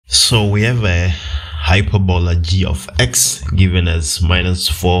So we have a hyperbola g of x given as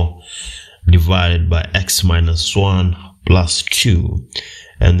 -4 divided by x minus 1 plus 2.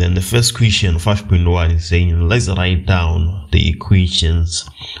 And then the first question, 5.1, is saying let's write down the equations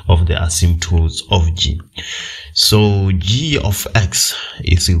of the asymptotes of g. So g of x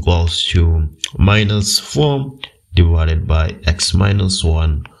is equals to -4 divided by x minus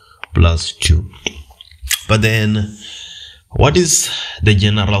 1 plus 2. But then, what is the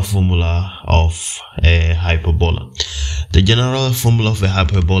general formula of a hyperbola? The general formula of a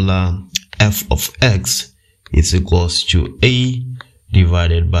hyperbola, f of x is equals to a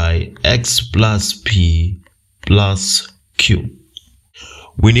divided by x plus p plus q.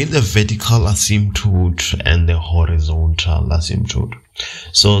 We need the vertical asymptote and the horizontal asymptote.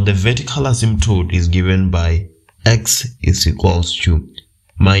 So the vertical asymptote is given by x is equals to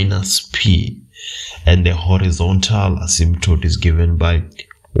minus p, and the horizontal asymptote is given by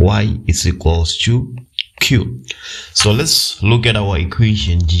y is equals to q. So let's look at our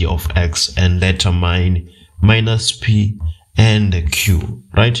equation g of x and determine minus p and q,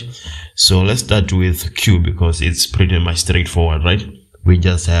 right? So let's start with q because it's pretty much straightforward, right? We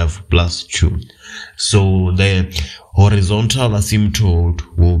just have plus 2. So the horizontal asymptote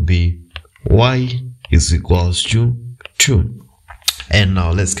will be y is equals to 2. And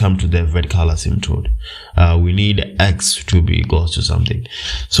now let's come to the vertical asymptote. We need x to be equals to something.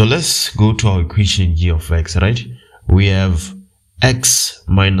 So let's go to our equation g of x, right? We have x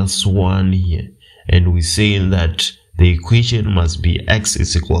minus 1 here, and we're saying that the equation must be x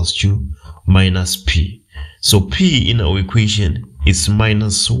is equals to minus p. So p in our equation is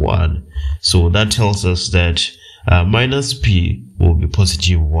minus 1. So that tells us that minus p will be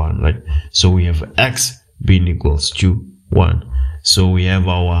positive 1, right? So we have x being equals to 1. So we have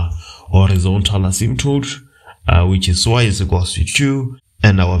our horizontal asymptote, which is y is equals to 2,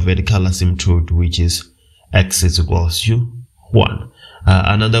 and our vertical asymptote, which is x is equals to 1.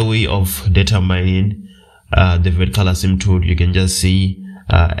 Another way of determining the vertical asymptote, you can just see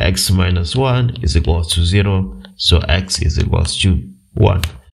x minus 1 is equals to 0, so x is equals to 1.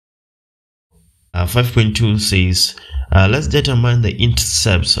 5.2 says, let's determine the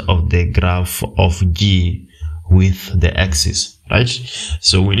intercepts of the graph of g with the axis, right?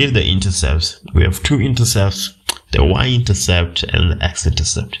 So we need the intercepts. We have two intercepts, the y-intercept and the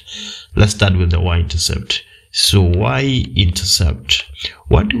x-intercept. Let's start with the y-intercept. So y-intercept,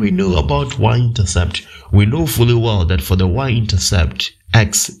 what do we know about y-intercept? We know fully well that for the y-intercept,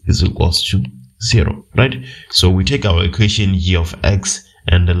 x is equals to 0, right? So we take our equation g of x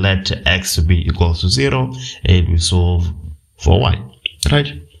and let x be equals to 0, and we solve for y,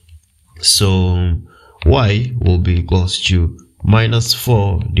 right? So y will be equals to minus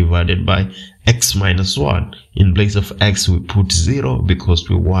 4 divided by x minus 1. In place of x, we put 0 because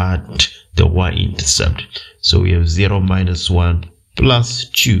we want the y-intercept. So we have 0 minus 1 plus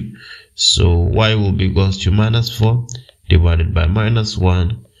 2. So y will be equals to minus 4 divided by minus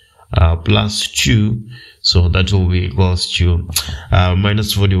 1 plus 2. So that will be equals to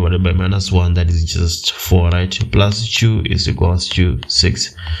minus 4 divided by minus 1, that is just 4, right? Plus 2 is equals to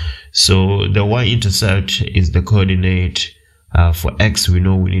 6. So the y-intercept is the coordinate. For x, we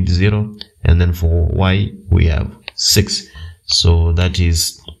know we need 0, and then for y, we have 6. So that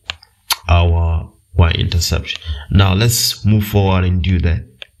is our y-intercept. Now let's move forward and do the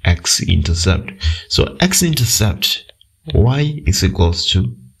x-intercept. So x-intercept, y is equals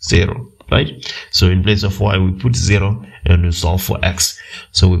to 0, right? So in place of y, we put 0 and we solve for x.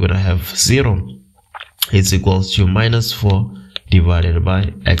 So we're going to have 0 is equals to minus 4 divided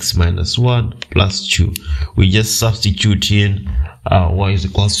by x minus 1 plus 2. We just substitute in y is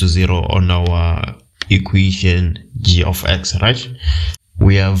equals to 0 on our equation g of x, right?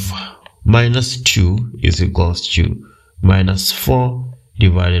 We have minus 2 is equals to minus 4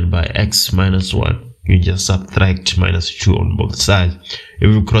 divided by x minus 1. You just subtract minus 2 on both sides.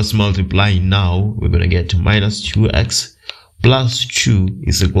 If we cross multiply now, we're going to get minus 2x plus 2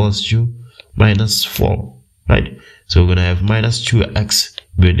 is equals to minus 4, right? So we're going to have minus 2x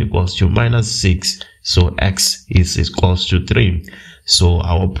being equals to minus 6. So x is equals to 3. So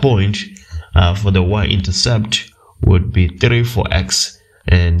our point for the y-intercept would be 3 for x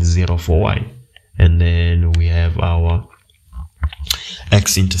and 0 for y. And then we have our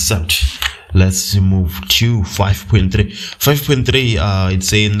x-intercept. Let's move to 5.3. 5.3, it's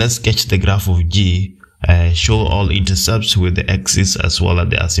saying let's sketch the graph of g. Show all intercepts with the axis as well as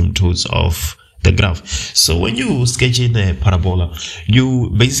the asymptotes of the graph. So when you sketch in a parabola,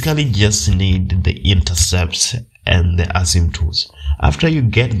 you basically just need the intercepts and the asymptotes. After you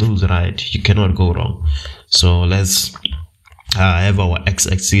get those right, you cannot go wrong. So let's have our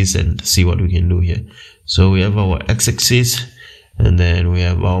x-axis and see what we can do here. So we have our x-axis and then we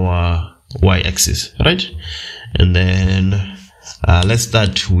have our y-axis, right? And then let's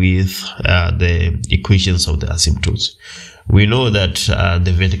start with the equations of the asymptotes. We know that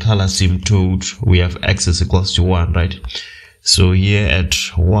the vertical asymptote, we have x is equals to 1, right? So here at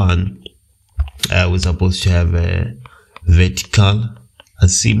 1, we're supposed to have a vertical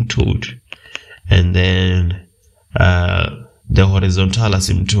asymptote, and then the horizontal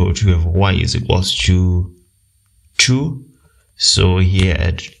asymptote, we have y is equals to 2. So here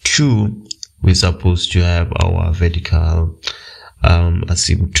at 2, we're supposed to have our vertical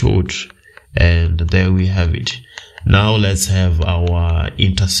asymptote, and there we have it. Now let's have our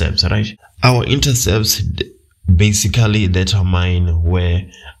intercepts, right? Our intercepts basically determine where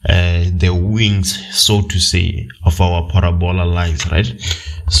the wings, so to say, of our parabola lies, right?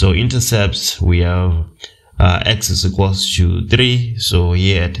 So intercepts, we have x is equals to 3. So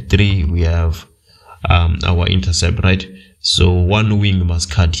here at 3 we have our intercept, right? So one wing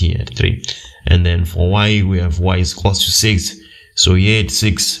must cut here at 3. And then for y, we have y is equals to 6. So here at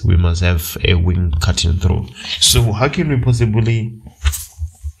 6 we must have a wing cutting through. So how can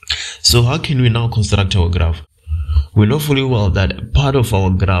we now construct our graph? We know fully well that part of our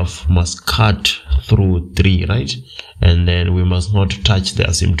graph must cut through 3, right? And then we must not touch the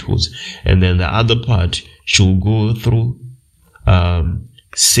asymptotes. And then the other part should go through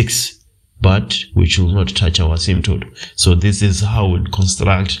 6, but we should not touch our asymptote. So this is how we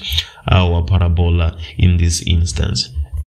construct our parabola in this instance.